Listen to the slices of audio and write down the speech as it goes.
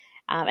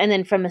And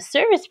then from a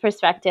service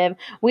perspective,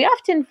 we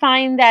often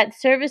find that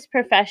service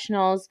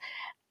professionals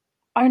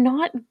are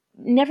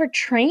never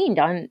trained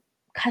on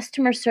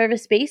customer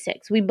service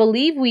basics. We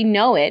believe we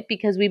know it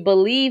because we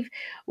believe,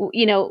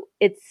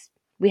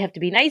 we have to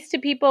be nice to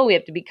people, we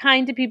have to be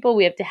kind to people,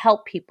 we have to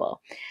help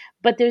people.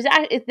 But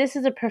this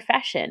is a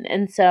profession,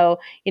 and so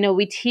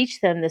we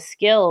teach them the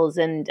skills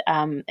and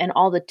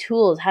all the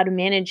tools, how to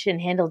manage and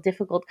handle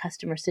difficult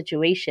customer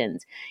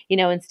situations.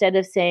 Instead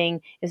of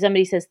saying, if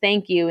somebody says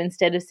thank you,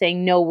 instead of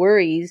saying no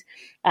worries,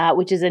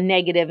 which is a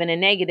negative and a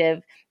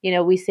negative,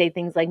 we say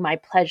things like my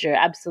pleasure,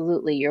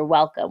 absolutely, you're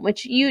welcome,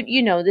 which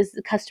this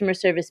is customer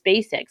service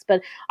basics,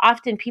 but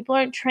often people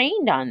aren't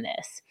trained on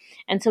this.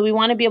 And so we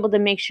want to be able to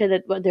make sure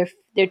that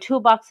their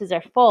toolboxes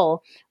are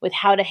full with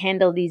how to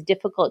handle these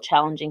difficult,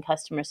 challenging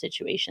customer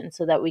situations,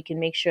 so that we can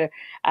make sure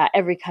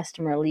every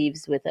customer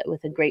leaves with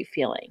a great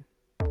feeling.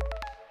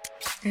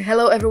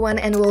 Hello everyone,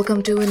 and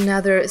welcome to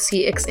another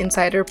CX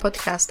Insider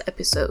podcast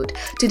episode.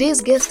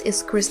 Today's guest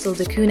is Crystal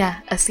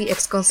D'Cunha, a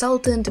CX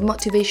consultant,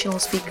 motivational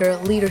speaker,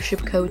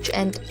 leadership coach,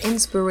 and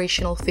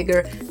inspirational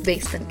figure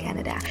based in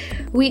Canada.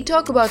 We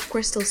talk about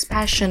Crystal's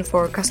passion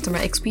for customer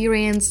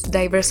experience,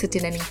 diversity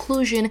and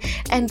inclusion,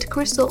 and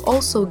Crystal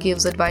also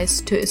gives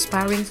advice to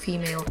aspiring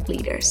female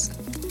leaders.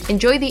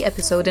 Enjoy the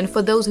episode, and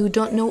for those who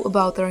don't know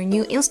about our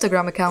new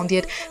Instagram account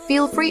yet,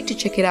 feel free to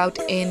check it out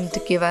and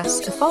give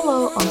us a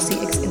follow on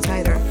CX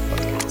Insider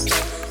podcast.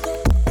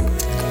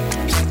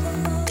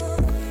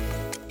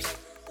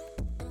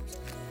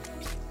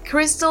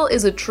 Crystal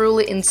is a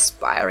truly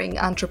inspiring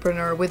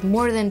entrepreneur with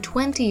more than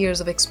 20 years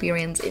of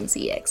experience in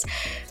CX.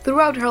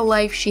 Throughout her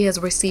life, she has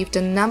received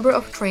a number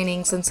of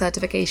trainings and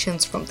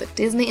certifications from the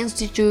Disney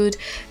Institute,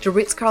 the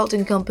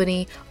Ritz-Carlton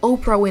Company,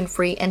 Oprah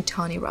Winfrey, and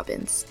Tony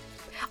Robbins.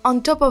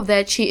 On top of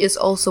that, she is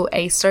also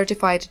a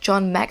certified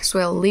John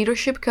Maxwell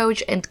leadership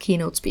coach and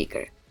keynote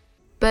speaker.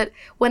 But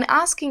when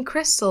asking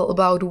Crystal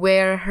about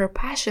where her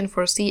passion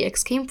for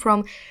CX came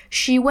from,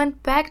 she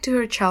went back to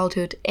her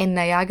childhood in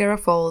Niagara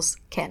Falls,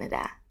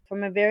 Canada.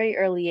 From a very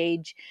early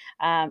age,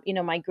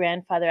 my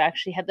grandfather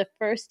actually had the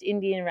first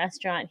Indian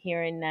restaurant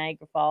here in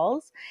Niagara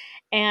Falls.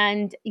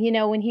 And,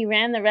 when he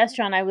ran the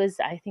restaurant,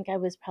 I think I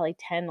was probably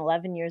 10,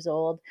 11 years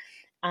old.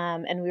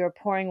 And we were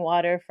pouring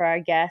water for our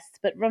guests.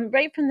 But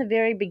right from the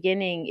very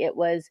beginning, it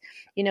was,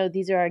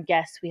 these are our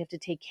guests. We have to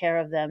take care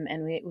of them.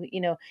 And we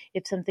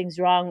if something's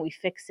wrong, we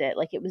fix it.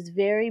 Like, it was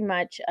very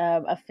much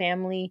a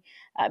family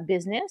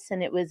business.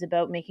 And it was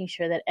about making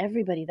sure that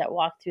everybody that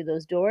walked through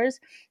those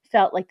doors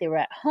felt like they were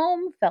at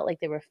home, felt like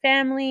they were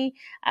family.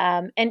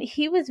 And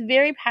he was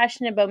very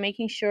passionate about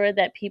making sure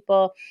that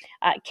people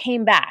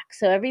came back.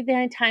 So every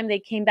time they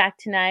came back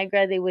to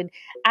Niagara, they would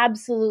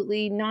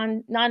absolutely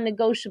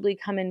non-negotiably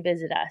come and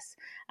visit us,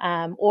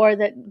 or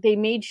that they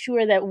made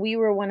sure that we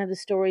were one of the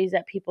stories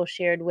that people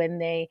shared when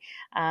they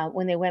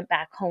went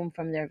back home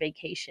from their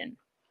vacation.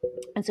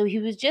 And so he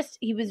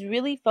was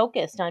really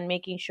focused on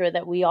making sure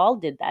that we all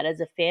did that as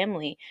a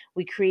family.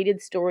 We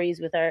created stories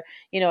with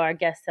our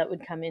guests that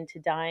would come in to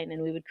dine,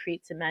 and we would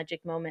create some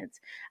magic moments.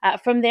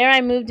 From there,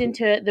 I moved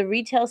into the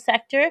retail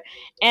sector.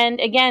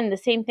 And again, the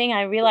same thing,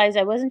 I realized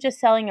I wasn't just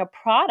selling a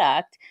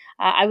product.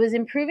 I was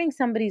improving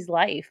somebody's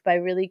life by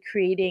really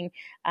creating,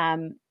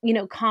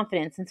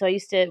 confidence. And so I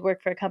used to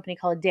work for a company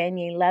called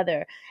Danier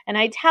Leather. And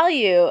I tell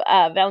you,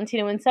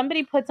 Valentina, when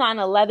somebody puts on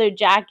a leather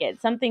jacket,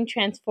 something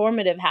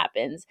transformative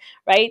happens,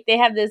 right? They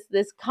have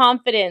this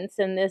confidence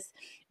and this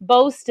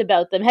boast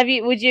about them.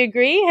 Would you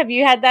agree? Have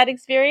you had that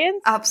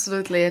experience?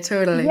 Absolutely,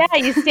 totally. Yeah,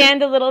 you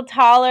stand a little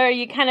taller,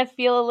 you kind of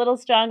feel a little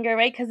stronger,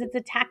 right? Because it's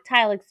a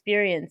tactile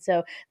experience.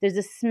 So there's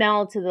a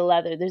smell to the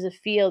leather, there's a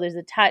feel, there's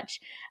a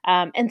touch.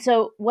 And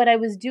so what I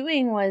was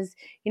doing was,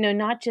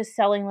 not just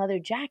selling leather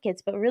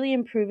jackets, but really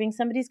improving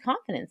somebody's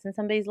confidence in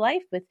somebody's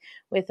life with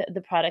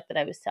the product that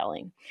I was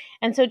selling.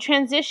 And so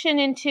transition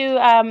into,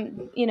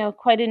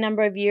 quite a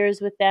number of years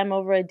with them,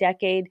 over a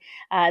decade,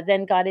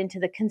 then got into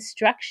the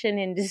construction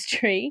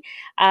industry.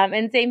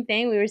 And same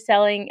thing,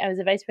 I was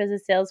a vice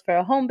president of sales for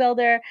a home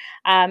builder,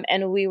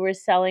 and we were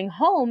selling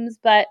homes,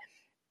 but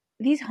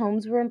these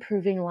homes were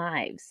improving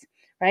lives,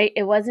 right?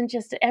 It wasn't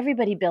just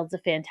everybody builds a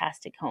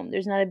fantastic home.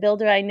 There's not a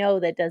builder I know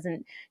that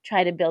doesn't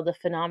try to build a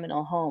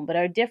phenomenal home. But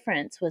our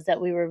difference was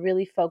that we were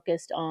really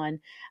focused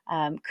on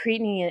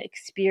creating an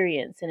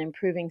experience and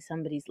improving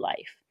somebody's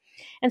life.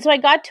 And so I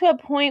got to a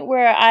point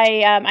where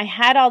I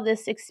had all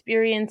this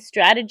experience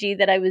strategy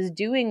that I was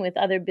doing with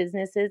other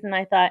businesses. And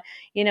I thought,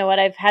 you know what,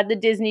 I've had the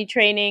Disney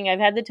training, I've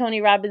had the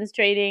Tony Robbins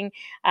training,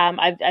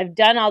 I've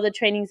done all the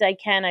trainings I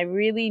can. I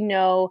really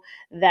know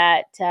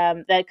that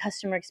that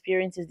customer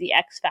experience is the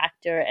X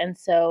factor. And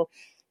so,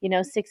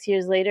 6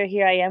 years later,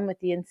 here I am with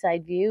the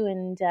Inside View,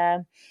 and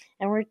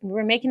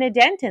we're making a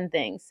dent in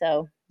things.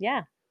 So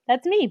yeah,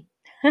 that's me.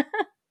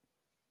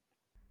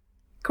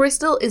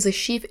 Crystal is a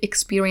Chief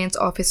Experience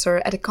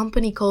Officer at a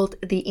company called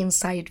The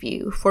Inside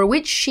View, for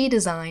which she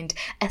designed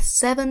a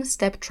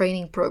 7-step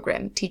training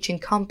program teaching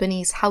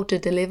companies how to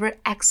deliver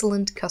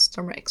excellent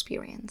customer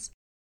experience.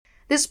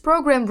 This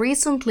program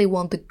recently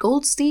won the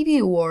Gold Stevie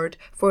Award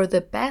for the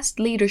best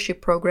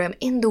leadership program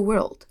in the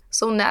world.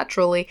 So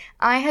naturally,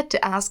 I had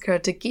to ask her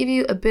to give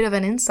you a bit of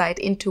an insight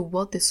into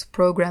what this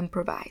program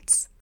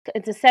provides.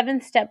 It's a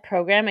 7-step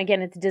program.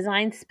 Again, it's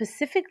designed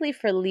specifically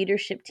for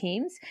leadership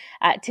teams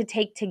to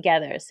take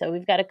together. So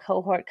we've got a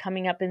cohort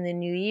coming up in the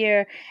new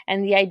year,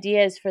 and the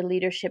idea is for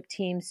leadership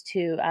teams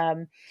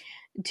to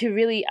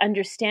really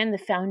understand the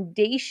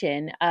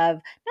foundation of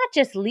not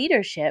just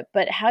leadership,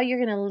 but how you're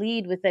going to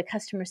lead with a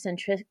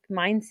customer-centric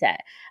mindset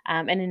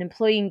and an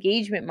employee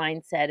engagement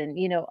mindset, and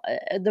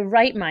the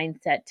right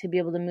mindset to be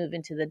able to move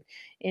into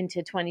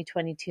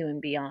 2022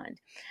 and beyond.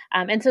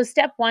 And so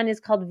step 1 is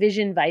called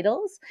Vision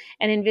Vitals,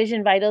 and in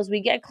Vision Vitals we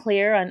get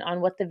clear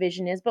on what the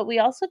vision is, but we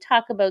also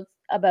talk about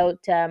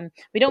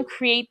we don't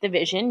create the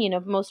vision.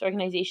 Most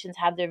organizations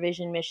have their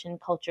vision, mission,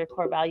 culture,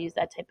 core values,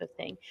 that type of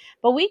thing,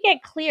 but we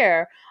get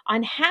clear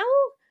on how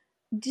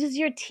does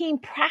your team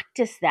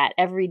practice that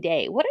every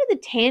day? What are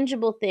the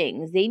tangible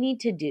things they need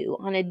to do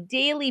on a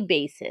daily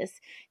basis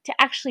to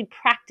actually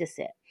practice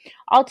it?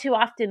 All too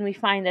often, we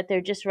find that they're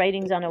just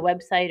writings on a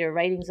website or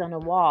writings on a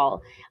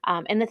wall,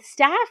 and the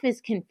staff is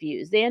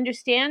confused. They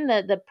understand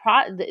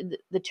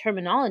the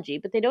terminology,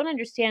 but they don't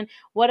understand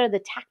what are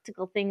the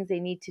tactical things they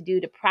need to do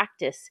to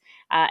practice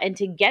and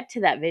to get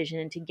to that vision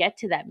and to get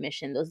to that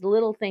mission. Those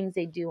little things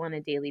they do on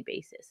a daily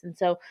basis, and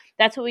so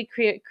that's what we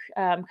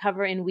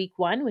cover in week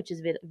 1, which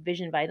is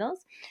Vision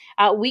Vitals.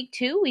 Week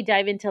 2, we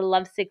dive into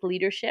lovesick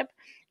leadership.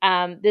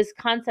 This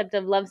concept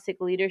of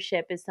lovesick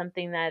leadership is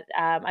something that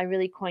I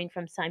really coined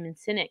from Simon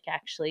Sinek,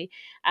 actually.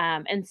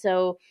 And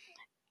so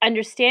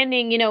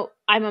understanding,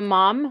 I'm a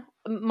mom.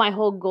 My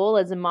whole goal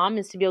as a mom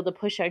is to be able to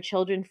push our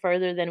children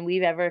further than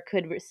we've ever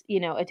could,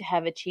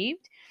 have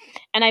achieved.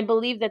 And I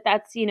believe that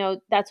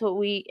that's what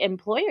we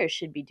employers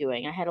should be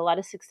doing. I had a lot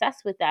of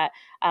success with that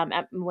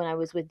when I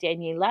was with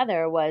Danier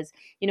Leather. Was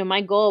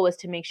my goal was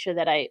to make sure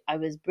that I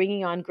was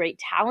bringing on great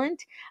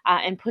talent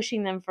and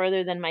pushing them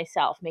further than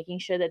myself, making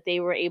sure that they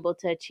were able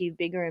to achieve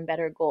bigger and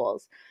better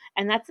goals.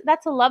 And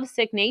that's a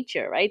lovesick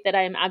nature, right? That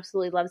I am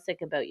absolutely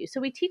lovesick about you.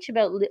 So we teach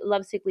about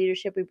lovesick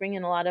leadership. We bring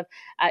in a lot of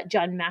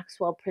John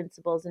Maxwell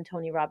principles and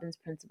Tony Robbins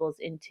principles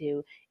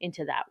into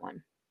that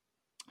one.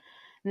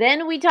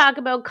 Then we talk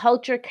about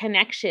culture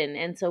connection,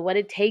 and so what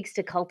it takes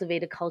to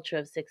cultivate a culture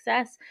of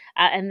success,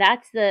 and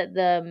that's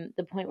the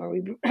point where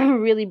we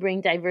really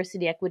bring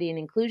diversity, equity, and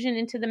inclusion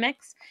into the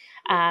mix.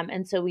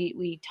 And so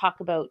we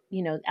talk about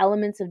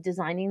elements of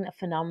designing a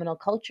phenomenal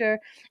culture,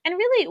 and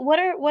really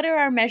what are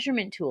our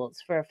measurement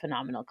tools for a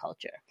phenomenal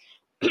culture.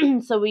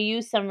 So we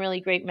use some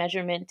really great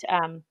measurement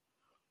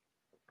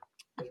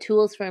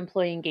tools for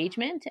employee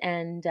engagement,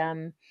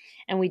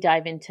 and we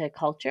dive into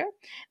culture.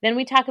 Then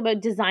we talk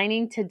about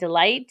designing to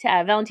delight.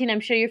 Valentina, I'm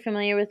sure you're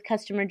familiar with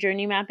customer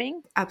journey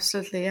mapping.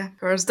 Absolutely, yeah, of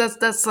course. That's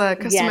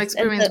customer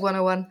experience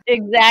 101.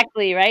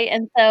 Exactly, right.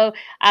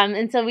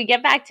 And so we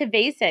get back to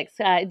basics,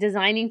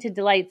 designing to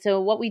delight. So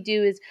what we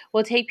do is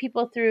we'll take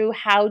people through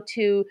how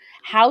to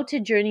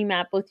journey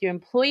map both your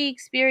employee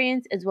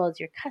experience as well as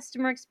your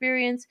customer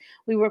experience.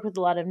 We work with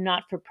a lot of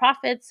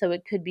not-for-profits, so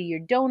it could be your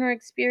donor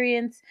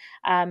experience.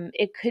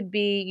 It could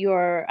be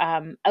your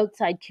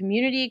outside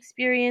community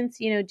experience,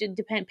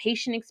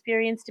 patient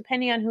experience,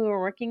 depending on who we're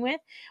working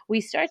with.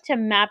 We start to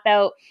map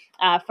out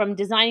from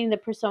designing the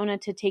persona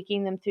to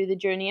taking them through the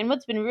journey. And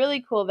what's been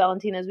really cool,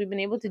 Valentina, is we've been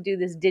able to do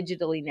this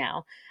digitally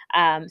now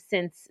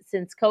since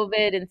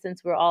COVID and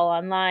since we're all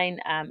online.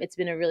 It's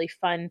been a really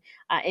fun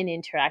and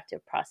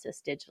interactive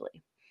process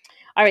digitally.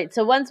 All right,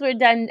 so once we're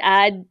done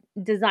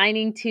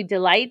designing to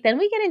delight, then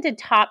we get into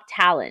top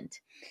talent.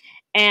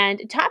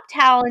 And top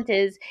talent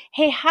is,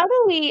 hey, how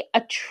do we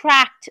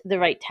attract the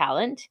right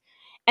talent?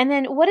 And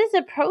then what is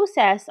the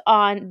process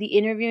on the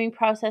interviewing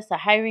process, the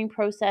hiring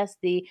process,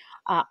 the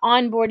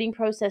onboarding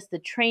process, the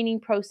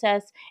training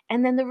process,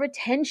 and then the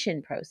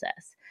retention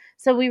process?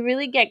 So we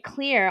really get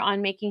clear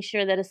on making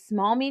sure that a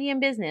small,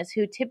 medium business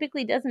who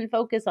typically doesn't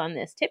focus on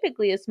this,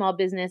 typically a small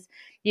business,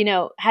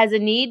 has a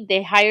need,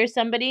 they hire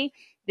somebody,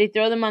 they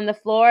throw them on the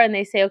floor and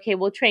they say, okay,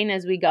 we'll train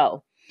as we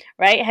go.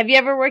 Right? Have you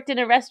ever worked in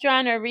a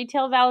restaurant or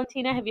retail,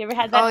 Valentina? Have you ever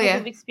had that type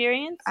of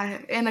experience?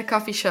 In a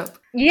coffee shop.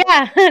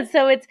 Yeah.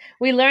 So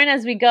we learn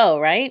as we go,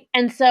 right?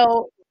 And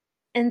so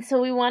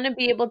we want to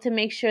be able to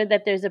make sure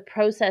that there's a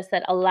process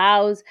that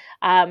allows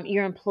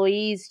your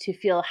employees to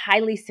feel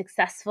highly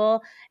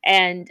successful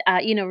and,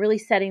 really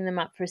setting them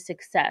up for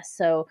success.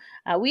 So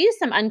we use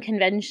some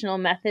unconventional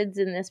methods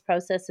in this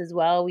process as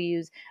well. We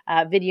use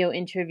video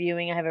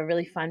interviewing. I have a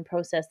really fun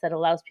process that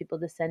allows people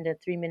to send a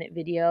 3-minute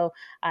video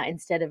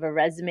instead of a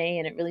resume,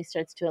 and it really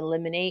starts to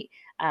eliminate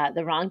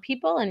the wrong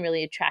people and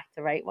really attract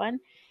the right one.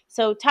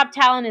 So top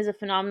talent is a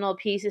phenomenal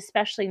piece,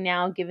 especially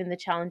now given the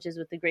challenges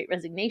with the Great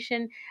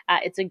Resignation.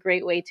 It's a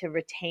great way to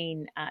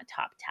retain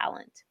top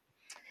talent.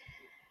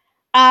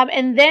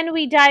 And then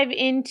we dive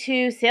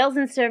into sales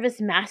and service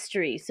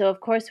mastery. So,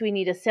 of course, we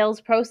need a sales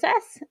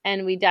process,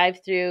 and we dive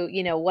through,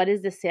 what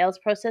is the sales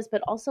process,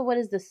 but also what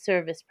is the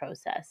service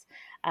process.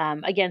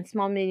 Again,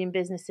 small, medium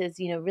businesses,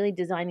 really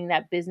designing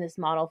that business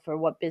model for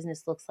what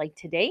business looks like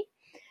today.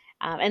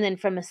 And then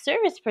from a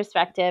service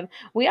perspective,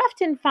 we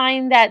often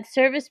find that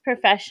service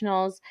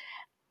professionals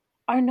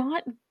are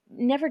not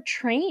never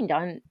trained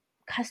on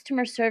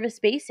customer service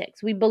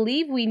basics. We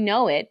believe we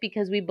know it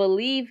because we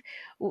believe,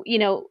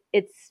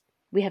 it's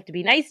we have to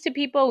be nice to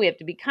people, we have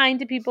to be kind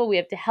to people, we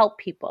have to help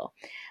people.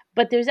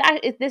 But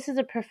this is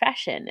a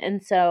profession,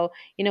 and so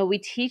we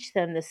teach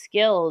them the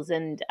skills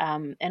and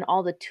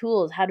all the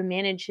tools how to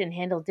manage and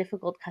handle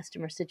difficult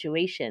customer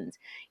situations.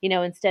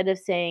 Instead of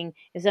saying,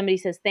 if somebody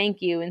says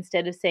thank you,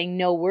 instead of saying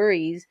no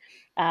worries,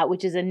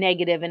 which is a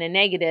negative and a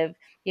negative,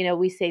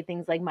 we say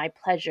things like my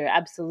pleasure,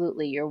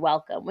 absolutely, you're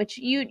welcome, which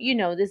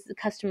this is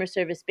customer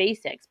service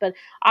basics, but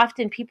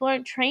often people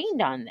aren't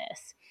trained on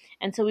this.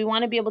 And so we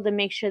want to be able to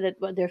make sure that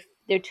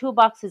their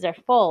toolboxes are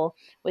full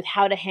with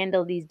how to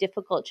handle these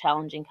difficult,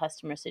 challenging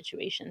customer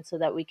situations, so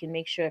that we can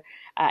make sure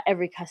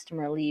every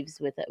customer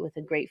leaves with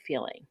a great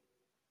feeling.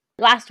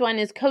 Last one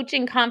is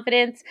coaching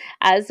confidence.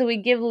 So we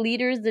give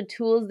leaders the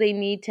tools they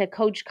need to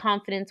coach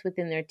confidence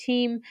within their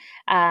team.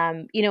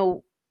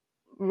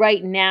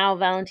 Right now,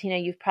 Valentina,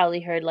 you've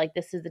probably heard, like,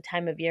 this is the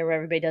time of year where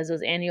everybody does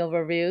those annual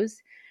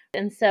reviews.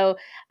 And so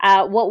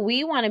what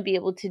we want to be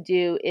able to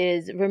do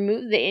is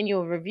remove the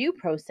annual review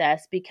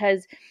process,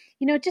 because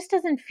it just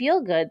doesn't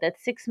feel good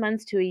that 6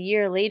 months to a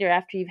year later,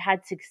 after you've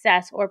had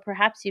success, or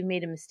perhaps you've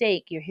made a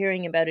mistake, you're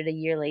hearing about it a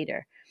year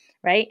later,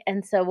 right?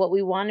 And so what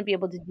we want to be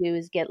able to do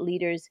is get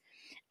leaders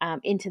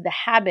into the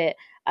habit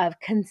of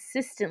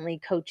consistently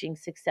coaching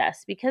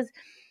success. Because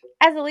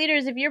as a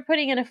leaders, if you're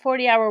putting in a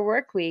 40-hour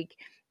work week,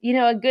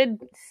 a good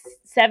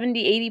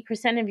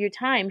 70-80% of your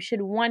time should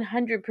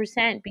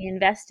 100% be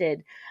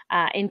invested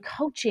in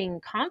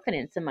coaching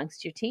confidence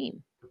amongst your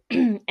team.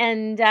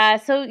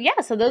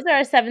 So those are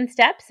our 7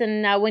 steps.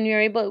 And when you're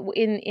able,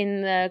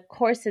 in the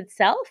course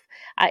itself,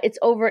 it's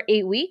over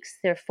 8 weeks.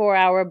 They're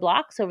 4-hour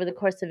blocks over the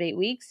course of 8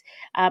 weeks.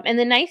 And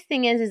the nice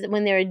thing is that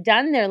when they're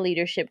done their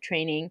leadership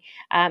training,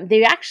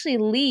 they actually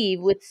leave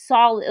with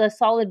a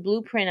solid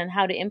blueprint on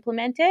how to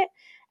implement it.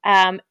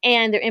 And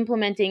they're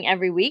implementing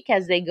every week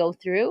as they go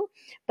through.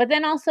 But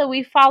then also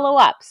we follow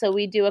up. So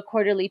we do a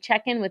quarterly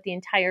check-in with the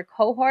entire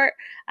cohort.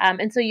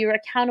 And so you're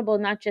accountable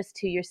not just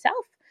to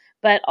yourself,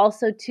 but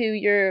also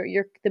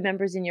to the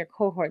members in your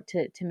cohort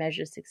to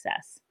measure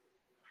success.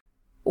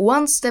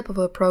 One step of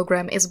our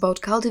program is about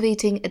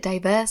cultivating a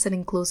diverse and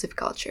inclusive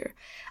culture.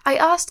 I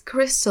asked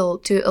Crystal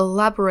to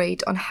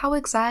elaborate on how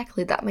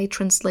exactly that may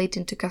translate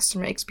into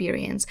customer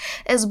experience,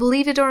 as,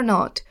 believe it or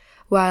not,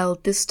 while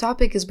this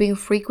topic is being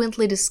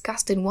frequently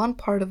discussed in one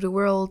part of the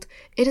world,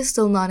 it is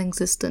still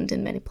non-existent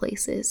in many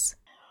places.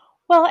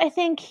 Well, I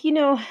think,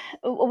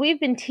 we've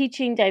been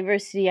teaching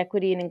diversity,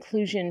 equity, and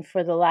inclusion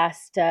for the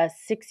last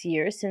 6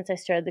 years since I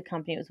started the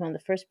company. It was one of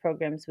the first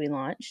programs we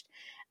launched.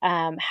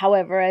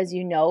 However, as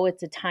you know,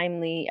 it's a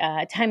timely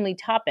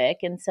topic.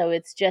 And so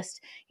it's just,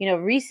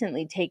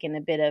 recently taken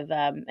a bit of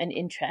an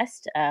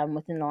interest.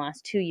 Within the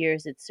last 2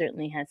 years, it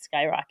certainly has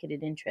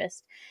skyrocketed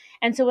interest.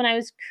 And so when I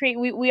was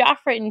we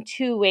offer it in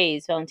 2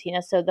 ways,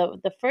 Valentina. So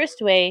the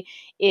first way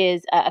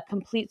is a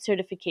complete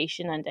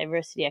certification on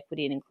diversity,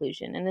 equity, and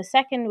inclusion. And the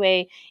second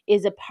way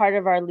is a part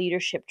of our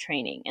leadership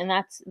training. And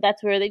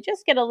that's where they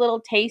just get a little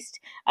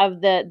taste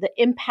of the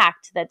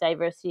impact that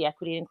diversity,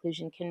 equity, and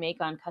inclusion can make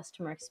on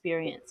customer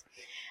experience.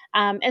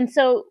 And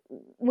so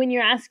when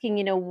you're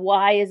asking,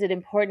 why is it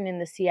important in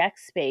the CX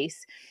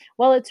space?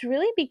 Well, it's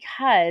really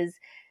because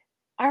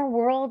our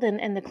world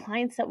and the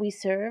clients that we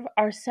serve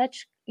are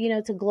such,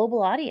 it's a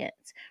global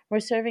audience. We're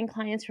serving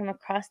clients from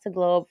across the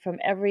globe, from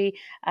every,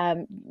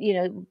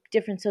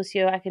 different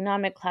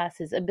socioeconomic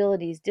classes,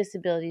 abilities,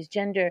 disabilities,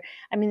 gender.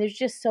 I mean, there's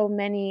just so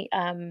many,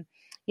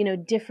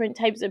 different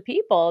types of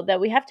people that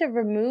we have to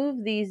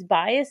remove these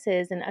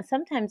biases and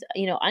sometimes,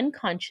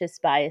 unconscious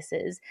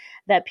biases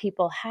that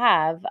people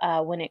have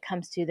when it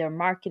comes to their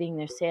marketing,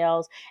 their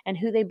sales, and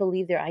who they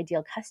believe their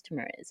ideal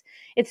customer is.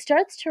 It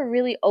starts to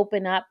really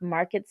open up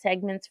market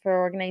segments for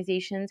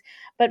organizations.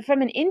 But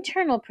from an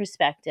internal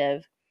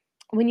perspective,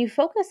 when you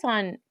focus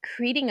on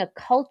creating a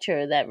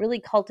culture that really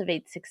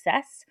cultivates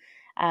success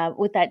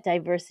with that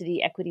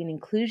diversity, equity, and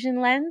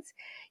inclusion lens,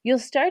 you'll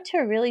start to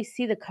really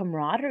see the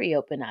camaraderie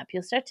open up.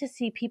 You'll start to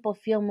see people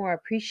feel more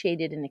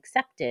appreciated and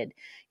accepted.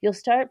 You'll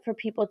start for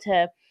people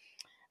to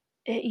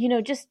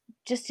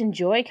just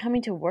enjoy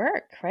coming to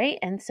work, right?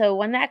 And so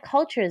when that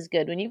culture is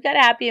good, when you've got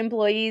happy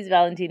employees,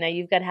 Valentina,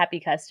 you've got happy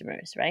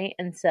customers, right?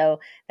 And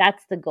so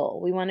that's the goal.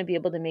 We want to be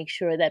able to make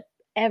sure that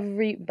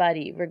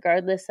everybody,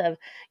 regardless of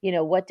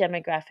what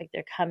demographic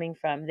they're coming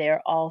from,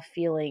 they're all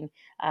feeling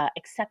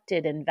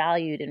accepted and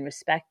valued and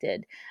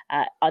respected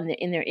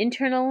in their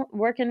internal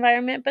work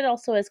environment, but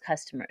also as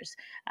customers.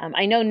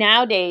 I know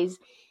nowadays,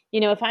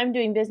 if I'm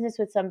doing business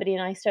with somebody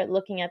and I start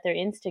looking at their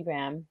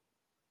Instagram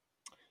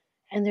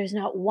and there's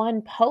not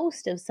one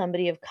post of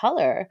somebody of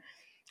color,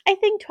 I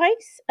think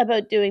twice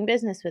about doing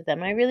business with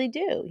them. I really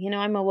do.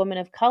 I'm a woman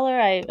of color.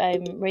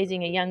 I'm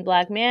raising a young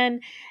Black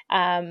man,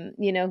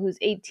 who's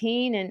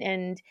 18,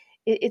 and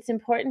it's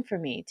important for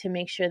me to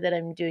make sure that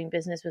I'm doing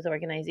business with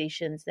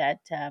organizations that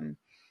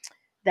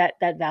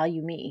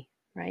value me,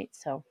 right?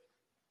 So.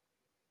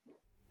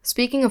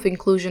 Speaking of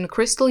inclusion,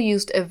 Crystal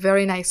used a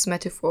very nice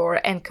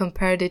metaphor and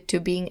compared it to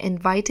being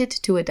invited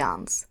to a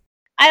dance.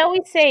 I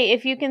always say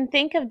if you can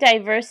think of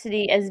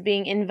diversity as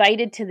being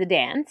invited to the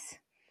dance,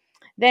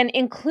 then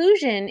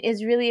inclusion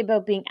is really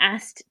about being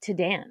asked to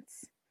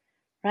dance.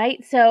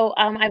 Right. So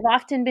I've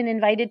often been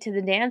invited to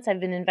the dance. I've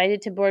been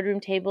invited to boardroom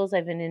tables.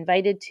 I've been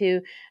invited to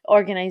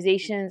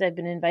organizations. I've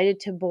been invited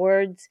to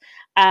boards.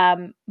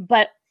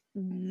 But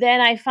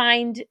then I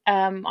find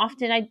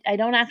often I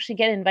don't actually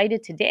get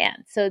invited to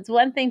dance. So it's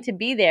one thing to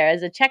be there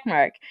as a check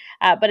mark,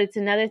 but it's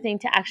another thing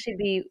to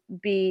actually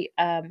be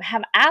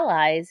have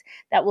allies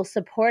that will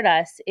support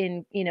us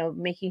in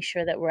making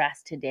sure that we're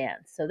asked to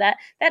dance. So that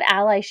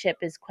allyship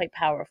is quite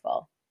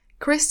powerful.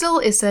 Crystal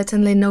is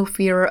certainly no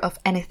fearer of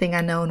anything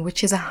unknown,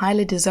 which is a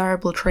highly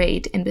desirable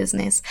trait in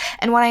business.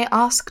 And when I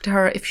asked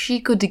her if she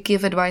could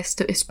give advice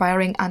to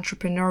aspiring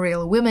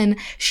entrepreneurial women,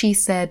 she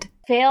said,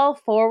 fail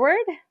forward,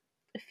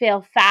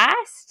 fail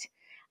fast,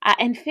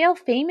 and fail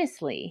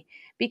famously.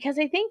 Because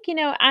I think,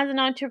 as an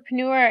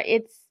entrepreneur,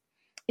 it's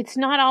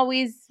not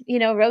always,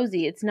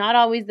 rosy. It's not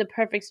always the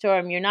perfect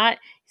storm. You're not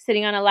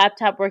sitting on a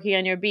laptop working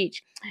on your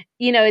beach.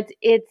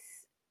 It,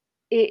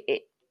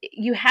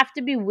 you have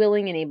to be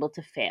willing and able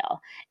to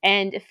fail,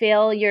 and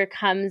failure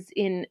comes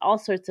in all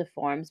sorts of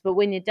forms, but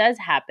when it does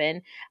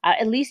happen,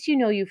 at least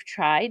you've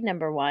tried,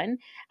 number one.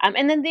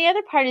 And then the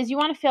other part is you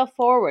want to fail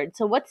forward.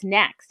 So what's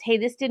next? Hey,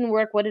 this didn't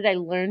work. What did I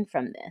learn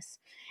from this?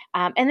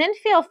 And then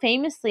fail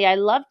famously. I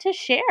love to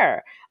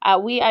share.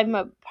 I'm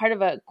a part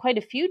of quite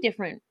a few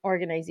different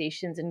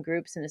organizations and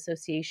groups and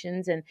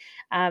associations, and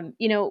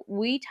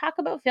we talk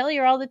about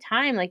failure all the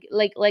time. Like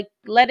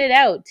let it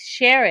out,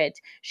 share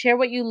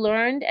what you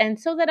learned, and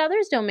so that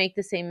others don't make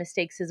the same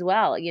mistakes as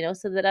well.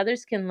 So that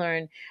others can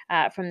learn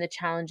from the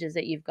challenges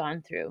that you've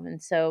gone through.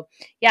 And so,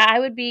 yeah, I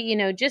would be,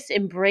 just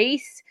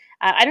embrace.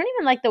 I don't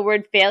even like the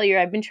word failure.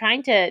 I've been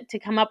trying to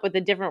come up with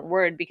a different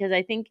word because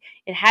I think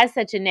it has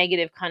such a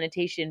negative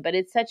connotation, but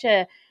it's such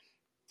a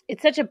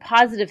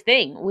positive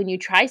thing when you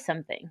try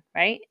something,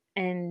 right?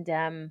 And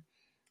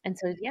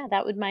so yeah,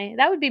 that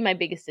would be my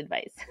biggest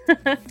advice.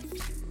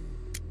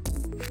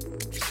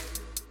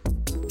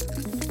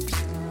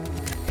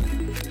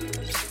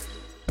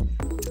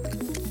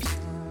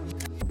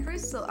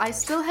 Crystal, I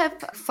still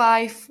have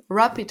 5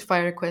 rapid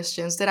fire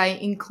questions that I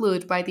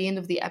include by the end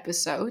of the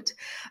episode.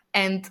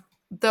 And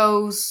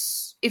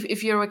those,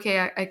 if you're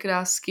okay, I could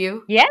ask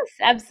you. Yes,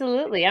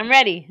 absolutely. I'm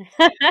ready.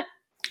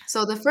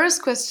 So the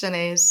first question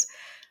is,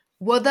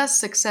 what does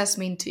success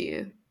mean to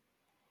you?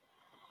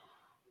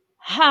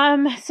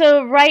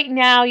 So right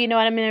now,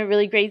 I'm in a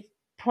really great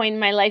point in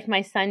my life.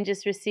 My son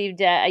just received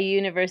a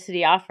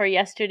university offer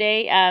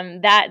yesterday.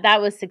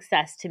 That was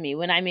success to me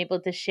when I'm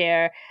able to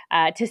share,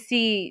 to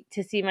see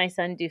my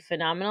son do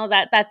phenomenal.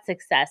 That's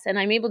success, and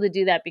I'm able to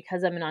do that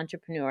because I'm an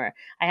entrepreneur.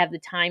 I have the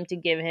time to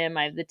give him.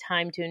 I have the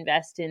time to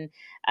invest in,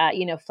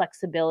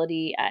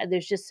 flexibility.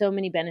 There's just so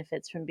many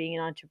benefits from being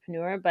an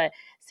entrepreneur, but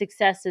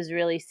success is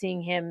really seeing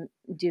him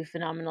do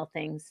phenomenal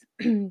things.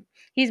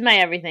 He's my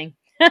everything.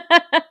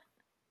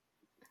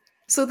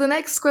 So the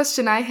next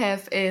question I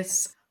have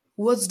is,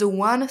 what's the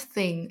one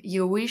thing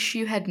you wish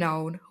you had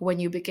known when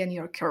you began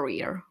your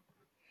career?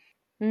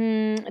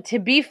 To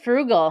be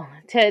frugal,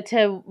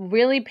 to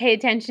really pay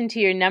attention to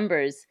your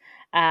numbers.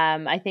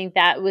 I think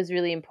that was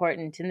really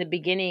important in the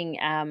beginning.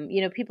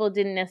 People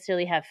didn't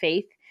necessarily have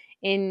faith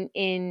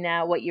in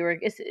what you were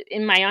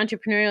in my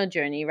entrepreneurial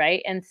journey,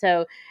 right? And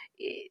so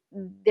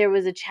there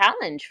was a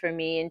challenge for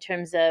me in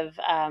terms of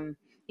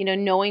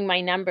knowing my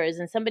numbers.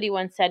 And somebody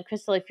once said,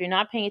 Crystal, if you're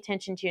not paying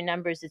attention to your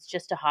numbers, it's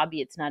just a hobby,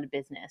 it's not a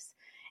business.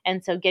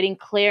 And so getting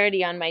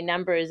clarity on my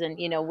numbers and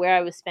where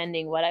I was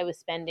spending, what I was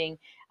spending,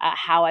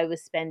 how I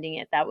was spending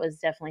it, that was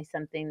definitely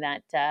something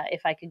that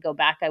if I could go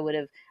back, I would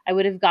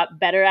have got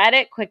better at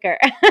it quicker.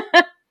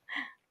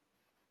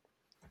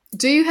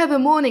 Do you have a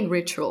morning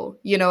ritual?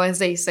 As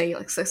they say,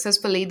 like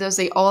successful leaders,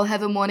 they all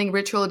have a morning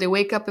ritual. They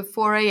wake up at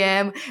 4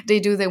 a.m., they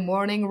do their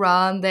morning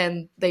run,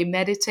 then they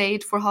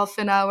meditate for half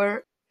an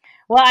hour.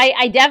 Well,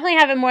 I definitely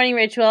have a morning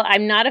ritual.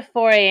 I'm not a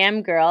 4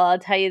 a.m. girl, I'll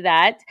tell you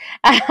that.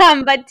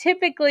 But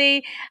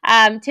typically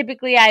I'm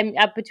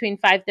up between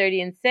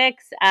 5:30 and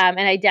 6, and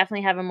I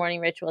definitely have a morning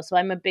ritual. So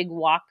I'm a big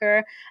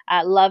walker,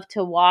 love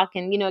to walk,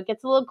 and it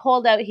gets a little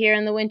cold out here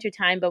in the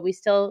wintertime, but we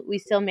still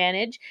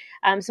manage.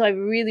 So I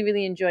really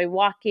really enjoy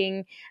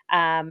walking,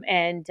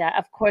 and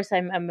of course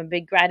I'm a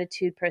big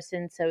gratitude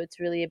person. So it's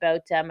really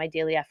about my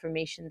daily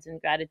affirmations and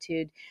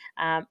gratitude,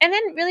 and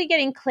then really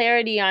getting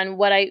clarity on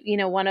what I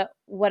want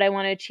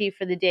to achieve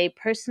for the day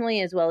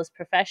personally as well as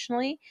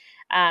professionally.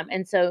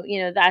 And so,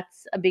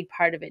 that's a big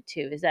part of it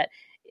too, is that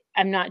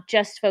I'm not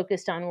just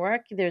focused on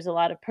work. There's a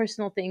lot of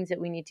personal things that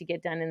we need to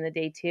get done in the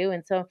day too.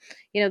 And so,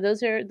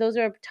 those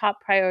are a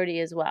top priority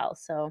as well.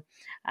 So,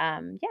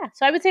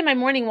 so I would say my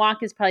morning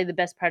walk is probably the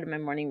best part of my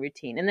morning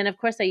routine. And then of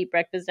course I eat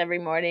breakfast every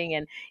morning,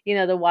 and,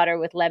 the water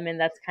with lemon,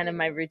 that's kind of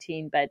my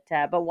routine. But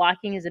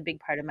walking is a big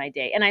part of my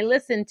day. And I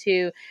listen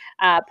to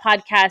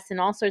podcasts and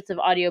all sorts of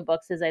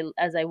audiobooks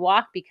as I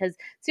walk, because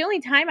it's the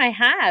only time I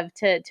have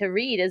to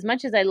read. As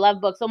much as I love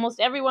books, almost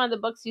every one of the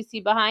books you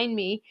see behind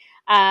me,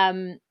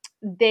 I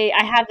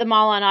have them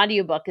all on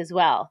audiobook as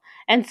well.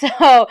 And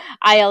so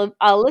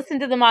I'll listen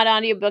to them on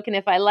audiobook, and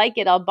if I like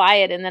it, I'll buy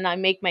it, and then I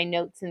make my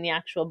notes in the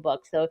actual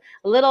book. So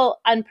a little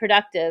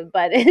unproductive,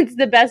 but it's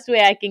the best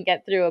way I can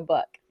get through a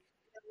book.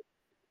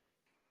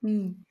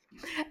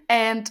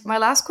 And my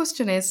last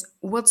question is,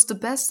 what's the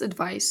best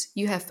advice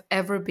you have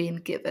ever been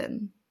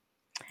given?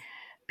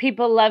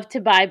 People love to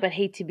buy but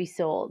hate to be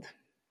sold.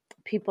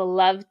 People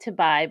love to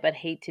buy but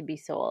hate to be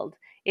sold.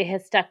 It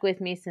has stuck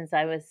with me since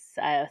I was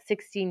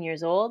 16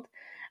 years old.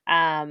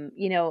 I'm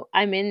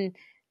in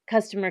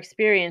customer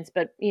experience,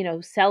 but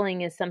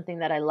selling is something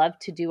that I love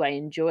to do. I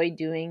enjoy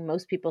doing.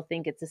 Most people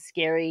think it's a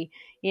scary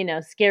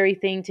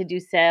thing to do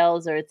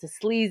sales, or it's a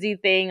sleazy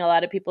thing. A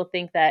lot of people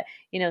think that,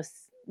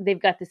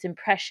 they've got this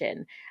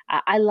impression.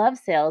 I love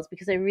sales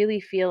because I really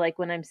feel like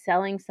when I'm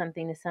selling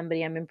something to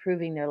somebody, I'm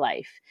improving their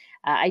life.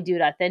 I do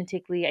it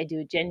authentically. I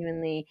do it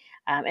genuinely.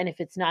 And if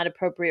it's not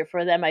appropriate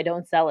for them, I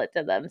don't sell it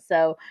to them.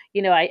 So,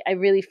 I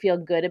really feel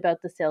good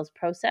about the sales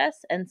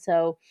process. And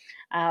so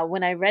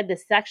when I read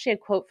this, it's actually a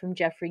quote from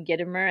Jeffrey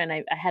Gitomer, and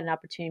I had an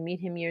opportunity to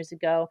meet him years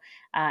ago.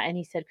 And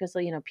he said,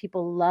 Crystal,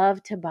 people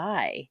love to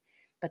buy,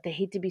 but they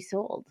hate to be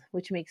sold,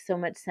 which makes so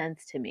much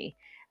sense to me.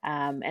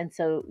 And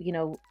so,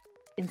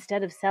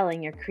 instead of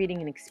selling, you're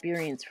creating an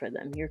experience for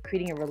them. You're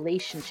creating a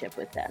relationship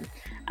with them,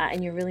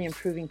 and you're really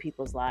improving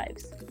people's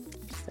lives.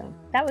 So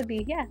that would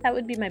be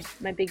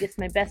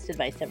my best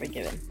advice ever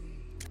given.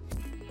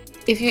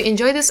 If you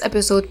enjoyed this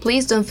episode,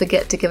 please don't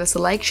forget to give us a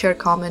like, share,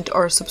 comment,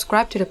 or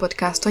subscribe to the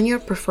podcast on your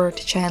preferred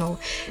channel.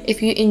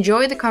 If you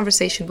enjoyed the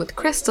conversation with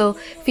Crystal,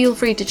 feel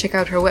free to check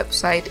out her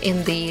website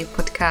in the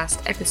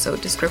podcast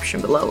episode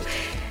description below.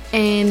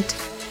 And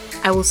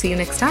I will see you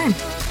next time.